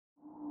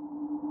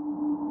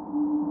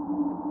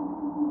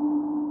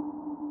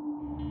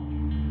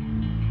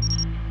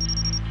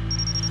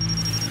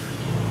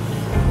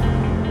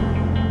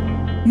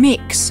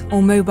MICS,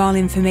 or Mobile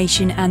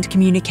Information and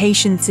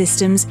Communication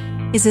Systems,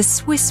 is a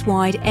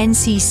Swiss-wide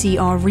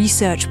NCCR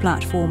research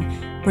platform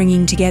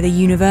bringing together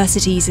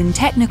universities and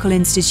technical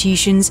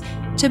institutions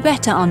to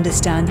better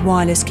understand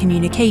wireless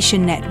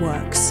communication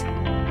networks.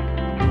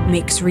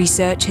 MICS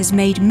research has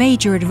made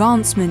major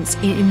advancements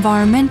in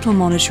environmental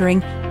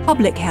monitoring,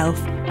 public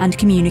health and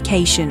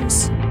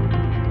communications.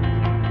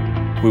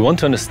 We want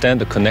to understand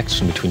the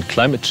connection between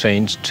climate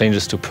change,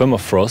 changes to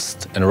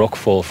permafrost and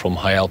rockfall from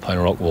high alpine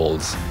rock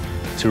walls.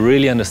 To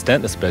really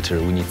understand this better,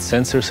 we need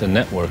sensors and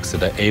networks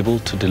that are able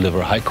to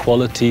deliver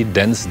high-quality,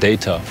 dense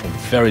data from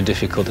very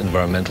difficult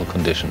environmental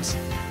conditions.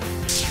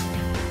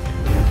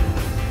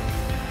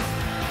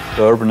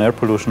 The urban air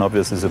pollution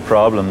obviously is a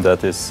problem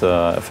that is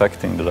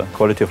affecting the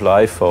quality of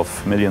life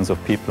of millions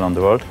of people on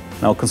the world.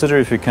 Now consider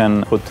if you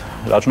can put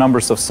large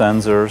numbers of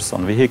sensors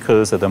on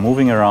vehicles that are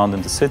moving around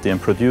in the city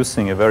and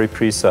producing a very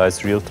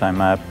precise real-time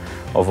map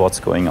of what's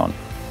going on.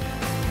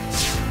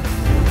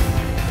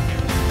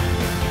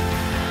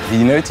 The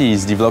university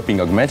is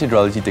developing augmented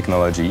reality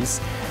technologies,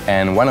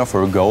 and one of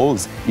our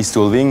goals is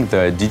to link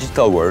the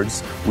digital world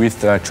with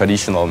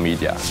traditional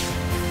media.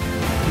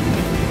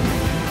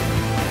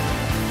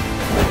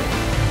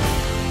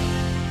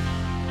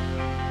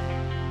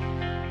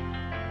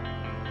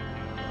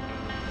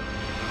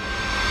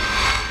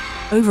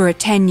 Over a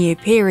 10-year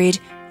period,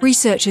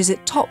 researchers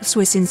at top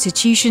Swiss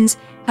institutions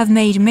have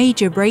made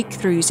major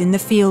breakthroughs in the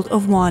field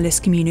of wireless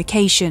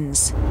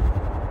communications.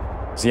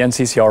 The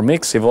NCCR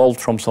MICS evolved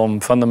from some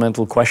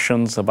fundamental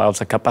questions about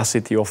the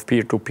capacity of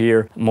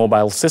peer-to-peer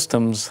mobile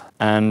systems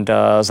and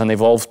then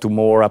evolved to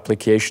more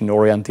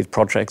application-oriented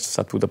projects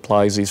that would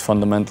apply these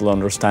fundamental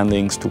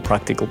understandings to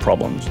practical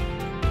problems.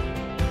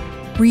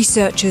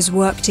 Researchers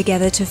work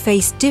together to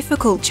face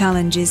difficult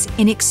challenges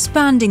in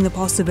expanding the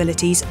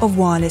possibilities of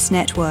wireless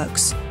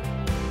networks.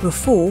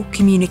 Before,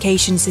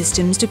 communication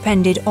systems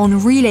depended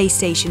on relay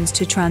stations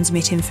to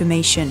transmit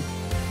information.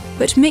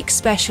 But MICS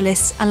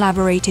specialists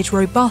elaborated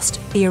robust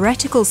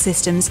theoretical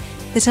systems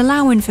that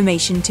allow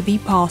information to be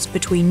passed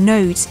between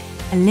nodes,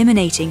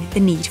 eliminating the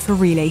need for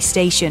relay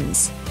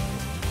stations.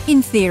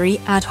 In theory,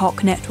 ad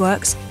hoc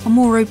networks are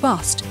more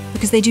robust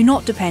because they do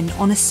not depend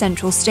on a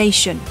central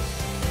station.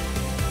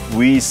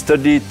 We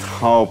studied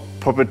how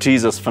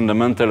properties as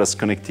fundamental as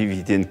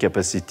connectivity and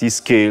capacity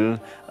scale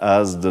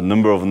as the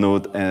number of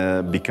nodes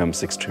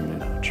becomes extremely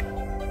large.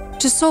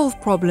 To solve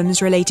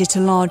problems related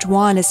to large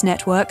wireless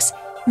networks,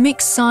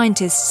 MICS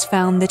scientists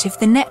found that if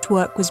the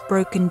network was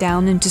broken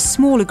down into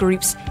smaller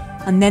groups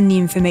and then the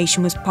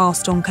information was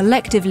passed on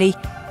collectively,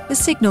 the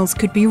signals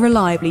could be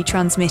reliably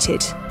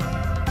transmitted.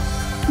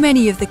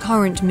 Many of the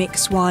current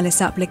MICS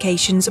wireless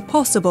applications are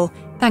possible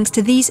thanks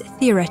to these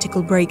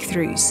theoretical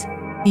breakthroughs.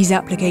 These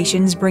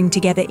applications bring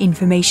together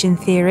information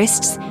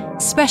theorists,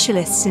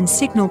 specialists in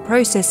signal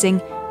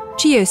processing,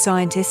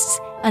 geoscientists,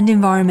 and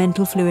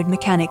environmental fluid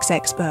mechanics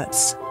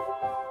experts.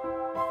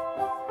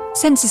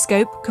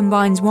 SensorScope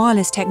combines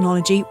wireless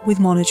technology with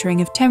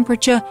monitoring of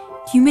temperature,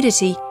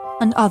 humidity,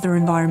 and other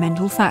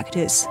environmental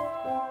factors.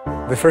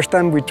 The first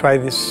time we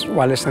tried this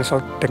wireless sensor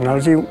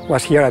technology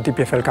was here at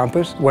EPFL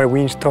campus, where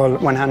we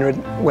installed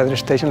 100 weather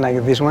stations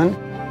like this one.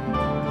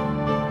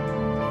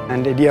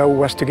 And the idea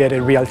was to get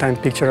a real-time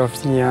picture of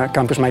the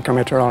campus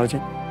micrometeorology.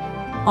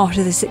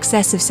 After the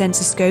success of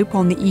SensorScope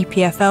on the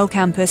EPFL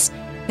campus,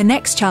 the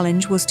next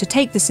challenge was to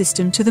take the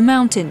system to the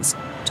mountains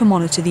to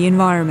monitor the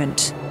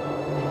environment.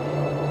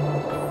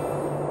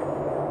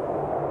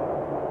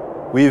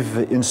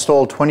 We've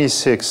installed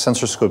 26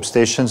 SensorScope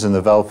stations in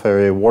the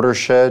Valferrier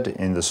watershed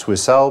in the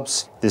Swiss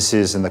Alps. This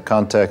is in the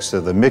context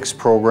of the MICS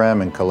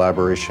program in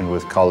collaboration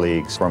with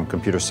colleagues from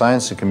computer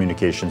science and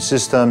communication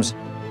systems.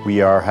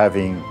 We are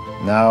having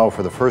now,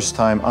 for the first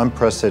time,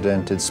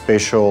 unprecedented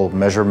spatial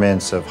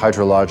measurements of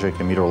hydrologic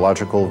and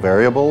meteorological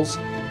variables.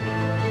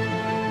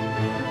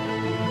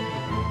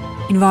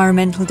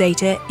 Environmental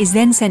data is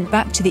then sent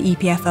back to the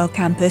EPFL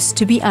campus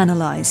to be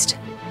analysed.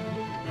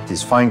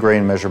 These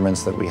fine-grained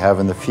measurements that we have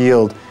in the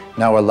field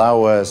now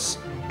allow us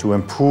to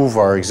improve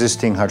our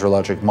existing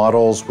hydrologic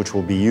models, which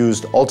will be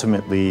used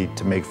ultimately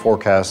to make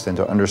forecasts and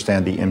to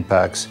understand the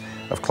impacts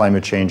of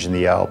climate change in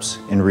the Alps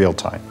in real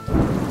time.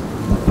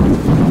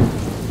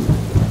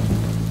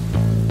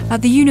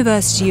 At the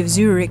University of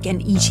Zurich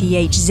and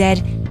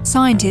ETHZ,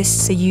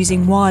 scientists are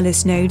using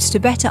wireless nodes to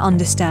better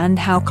understand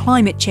how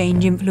climate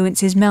change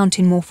influences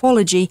mountain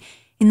morphology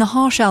in the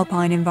harsh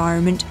alpine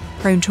environment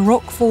prone to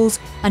rockfalls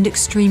and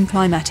extreme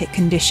climatic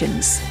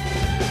conditions.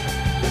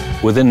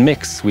 Within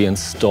MICS, we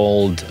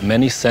installed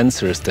many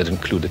sensors that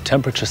included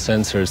temperature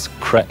sensors,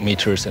 crack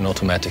meters, and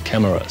automatic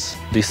cameras.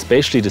 These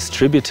spatially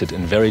distributed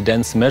and very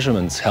dense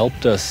measurements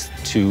helped us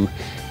to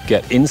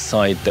get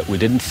insight that we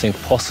didn't think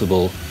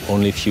possible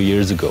only a few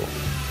years ago.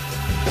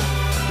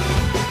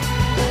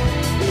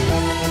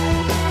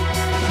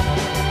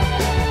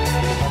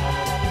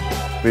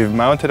 We've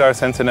mounted our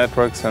sensor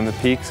networks on the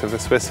peaks of the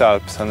Swiss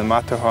Alps on the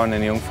Matterhorn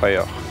and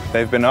Jungfraujoch.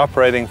 They've been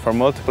operating for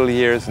multiple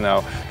years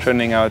now,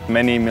 churning out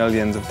many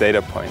millions of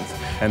data points,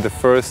 and the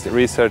first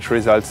research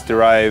results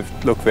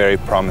derived look very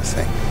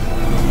promising.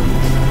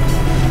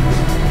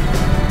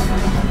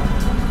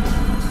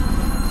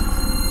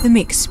 The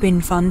MICS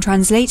Spin Fund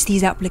translates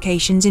these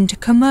applications into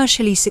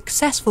commercially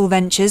successful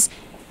ventures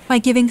by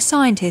giving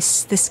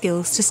scientists the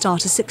skills to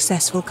start a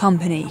successful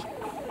company.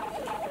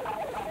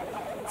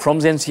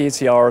 From the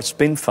NCCR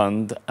Spin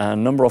Fund, a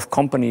number of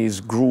companies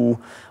grew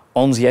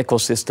on the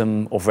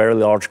ecosystem of very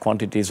large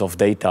quantities of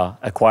data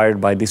acquired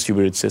by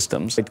distributed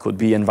systems. It could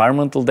be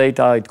environmental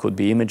data, it could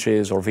be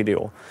images or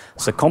video.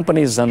 The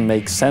companies then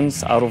make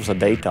sense out of the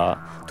data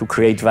to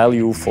create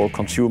value for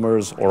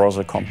consumers or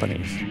other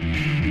companies.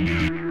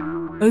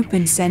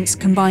 OpenSense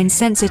combines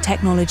sensor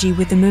technology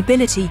with the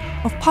mobility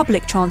of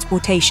public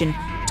transportation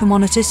to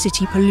monitor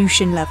city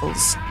pollution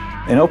levels.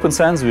 In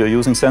OpenSense, we are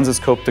using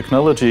sensor-scope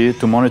technology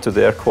to monitor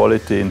the air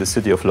quality in the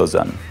city of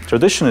Lausanne.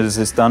 Traditionally, this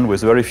is done with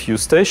very few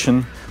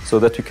stations, so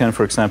that you can,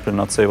 for example,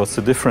 not say what's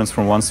the difference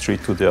from one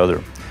street to the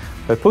other.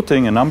 By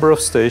putting a number of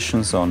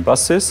stations on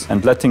buses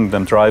and letting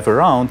them drive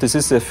around, this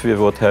is if we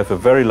would have a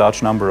very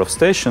large number of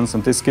stations,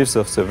 and this gives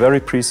us a very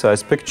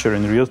precise picture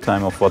in real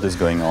time of what is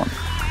going on.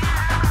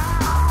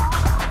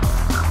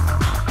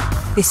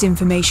 This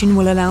information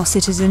will allow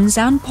citizens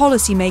and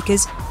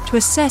policymakers to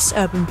assess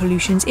urban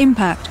pollution's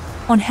impact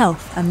on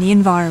health and the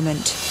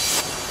environment.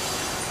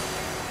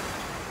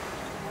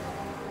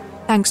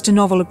 Thanks to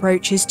novel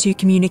approaches to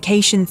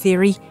communication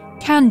theory,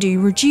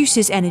 CANDO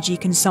reduces energy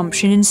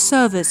consumption in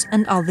servers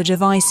and other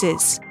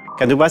devices.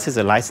 CANDO Bus is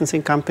a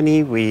licensing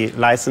company. We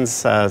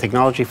license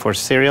technology for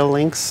serial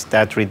links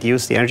that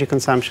reduce the energy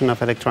consumption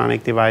of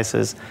electronic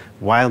devices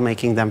while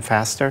making them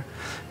faster.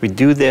 We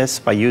do this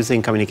by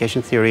using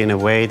communication theory in a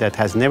way that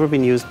has never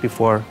been used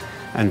before,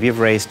 and we've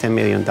raised $10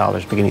 million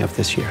beginning of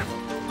this year.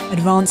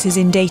 Advances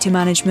in data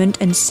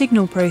management and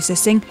signal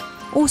processing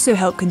also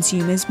help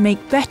consumers make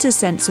better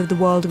sense of the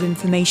world of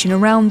information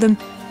around them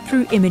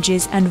through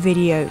images and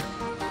video.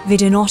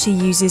 Vidinotti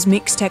uses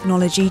MICS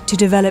technology to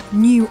develop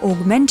new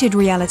augmented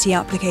reality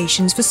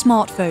applications for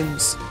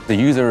smartphones. The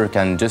user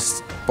can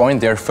just point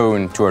their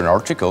phone to an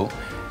article,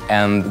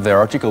 and the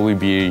article will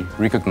be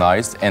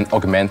recognized and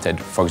augmented,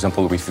 for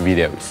example, with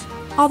videos.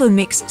 Other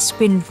MICS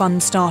Spin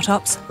Fund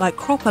startups, like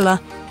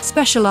Croppola,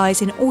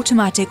 specialize in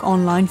automatic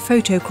online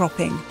photo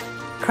cropping.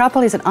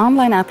 Croppola is an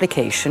online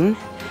application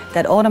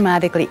that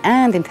automatically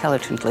and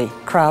intelligently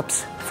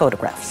crops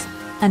photographs.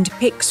 And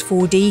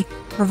Pix4D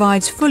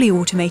provides fully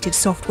automated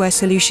software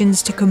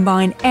solutions to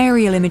combine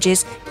aerial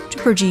images to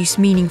produce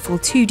meaningful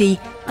 2D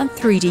and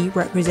 3D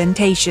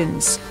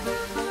representations.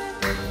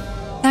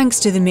 Thanks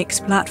to the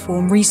MICS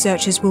platform,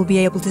 researchers will be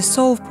able to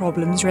solve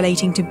problems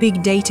relating to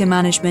big data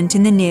management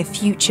in the near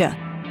future.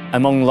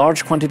 Among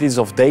large quantities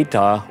of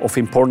data of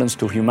importance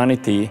to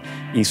humanity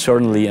is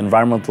certainly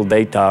environmental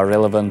data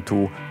relevant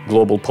to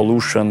global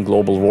pollution,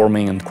 global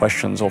warming, and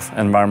questions of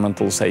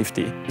environmental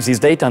safety. This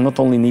data not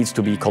only needs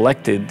to be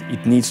collected,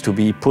 it needs to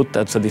be put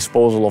at the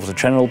disposal of the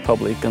general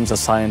public and the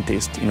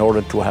scientists in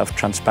order to have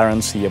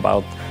transparency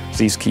about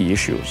these key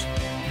issues.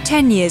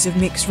 10 years of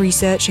MICS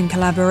research and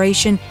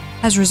collaboration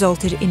has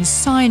resulted in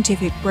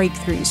scientific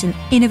breakthroughs and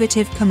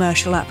innovative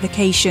commercial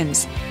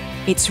applications.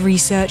 Its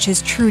research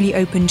has truly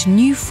opened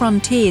new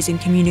frontiers in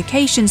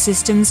communication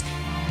systems,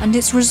 and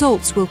its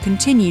results will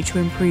continue to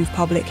improve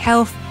public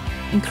health,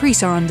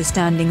 increase our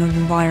understanding of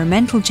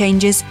environmental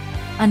changes,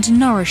 and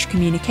nourish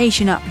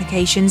communication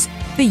applications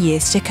for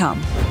years to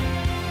come.